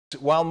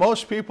While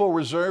most people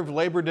reserve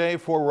Labor Day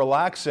for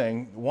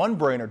relaxing, one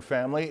Brainerd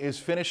family is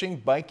finishing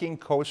biking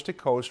coast to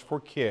coast for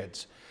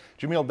kids.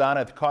 Jamil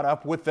Doneth caught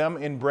up with them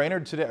in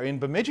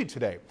Bemidji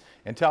today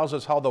and tells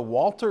us how the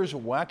Walters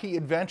Wacky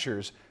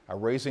Adventures are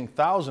raising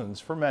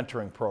thousands for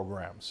mentoring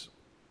programs.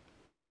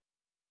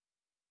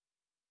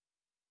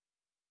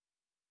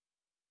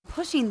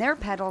 Pushing their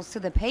pedals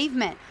to the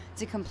pavement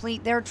to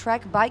complete their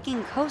trek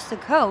biking coast to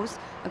coast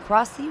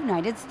across the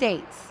United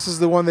States. This is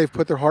the one they've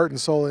put their heart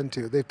and soul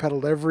into. They've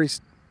pedaled every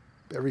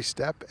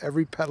step,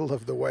 every pedal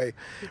of the way.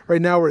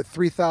 Right now we're at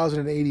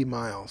 3,080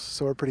 miles,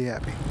 so we're pretty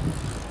happy.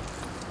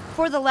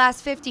 For the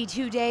last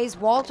 52 days,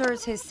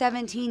 Walters, his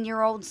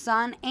 17-year-old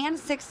son, and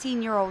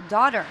 16-year-old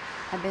daughter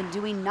have been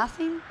doing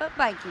nothing but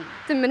biking.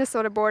 The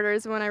Minnesota border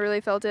is when I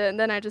really felt it, and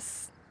then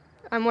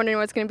I'm wondering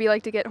what it's going to be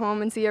like to get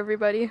home and see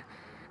everybody.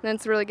 Then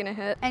it's really going to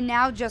hit. And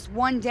now, just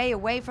one day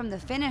away from the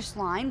finish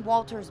line,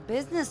 Walter's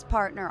business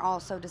partner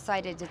also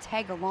decided to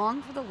tag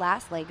along for the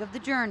last leg of the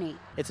journey.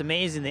 It's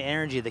amazing the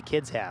energy the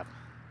kids have.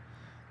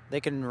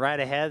 They can ride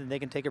ahead, they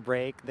can take a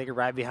break, they can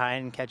ride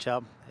behind and catch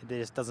up. It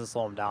just doesn't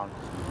slow them down.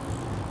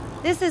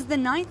 This is the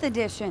 9th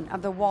edition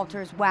of the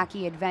Walters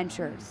Wacky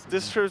Adventures.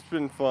 This trip's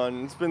been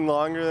fun. It's been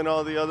longer than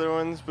all the other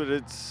ones, but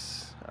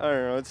I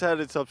don't know, it's had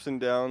its ups and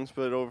downs,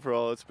 but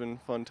overall it's been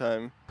a fun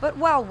time. But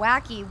while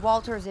wacky,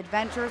 Walters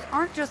Adventures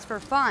aren't just for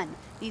fun.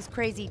 These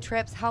crazy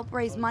trips help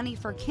raise money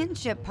for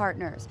Kinship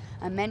Partners,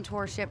 a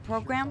mentorship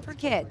program for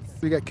kids.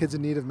 We got kids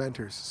in need of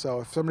mentors,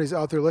 so if somebody's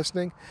out there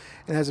listening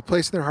and has a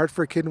place in their heart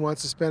for a kid and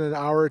wants to spend an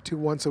hour or two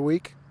once a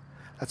week,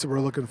 that's what we're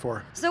looking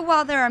for. So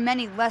while there are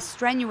many less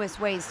strenuous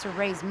ways to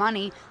raise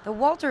money, the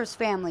Walters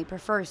family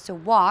prefers to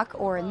walk,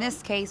 or in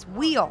this case,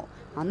 wheel,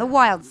 on the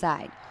wild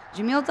side.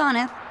 Jamil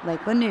Doneth,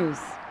 Lakeland News.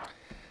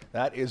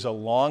 That is a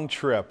long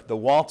trip. The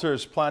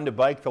Walters plan to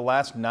bike the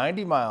last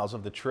 90 miles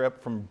of the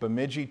trip from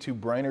Bemidji to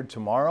Brainerd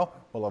tomorrow.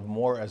 We'll have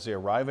more as they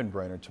arrive in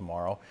Brainerd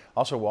tomorrow.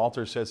 Also,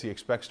 Walters says he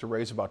expects to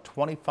raise about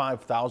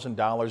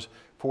 $25,000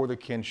 for the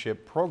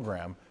Kinship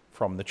program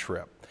from the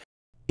trip.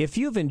 If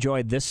you've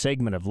enjoyed this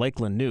segment of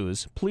Lakeland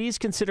News, please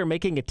consider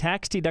making a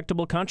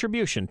tax-deductible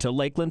contribution to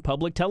Lakeland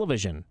Public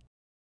Television.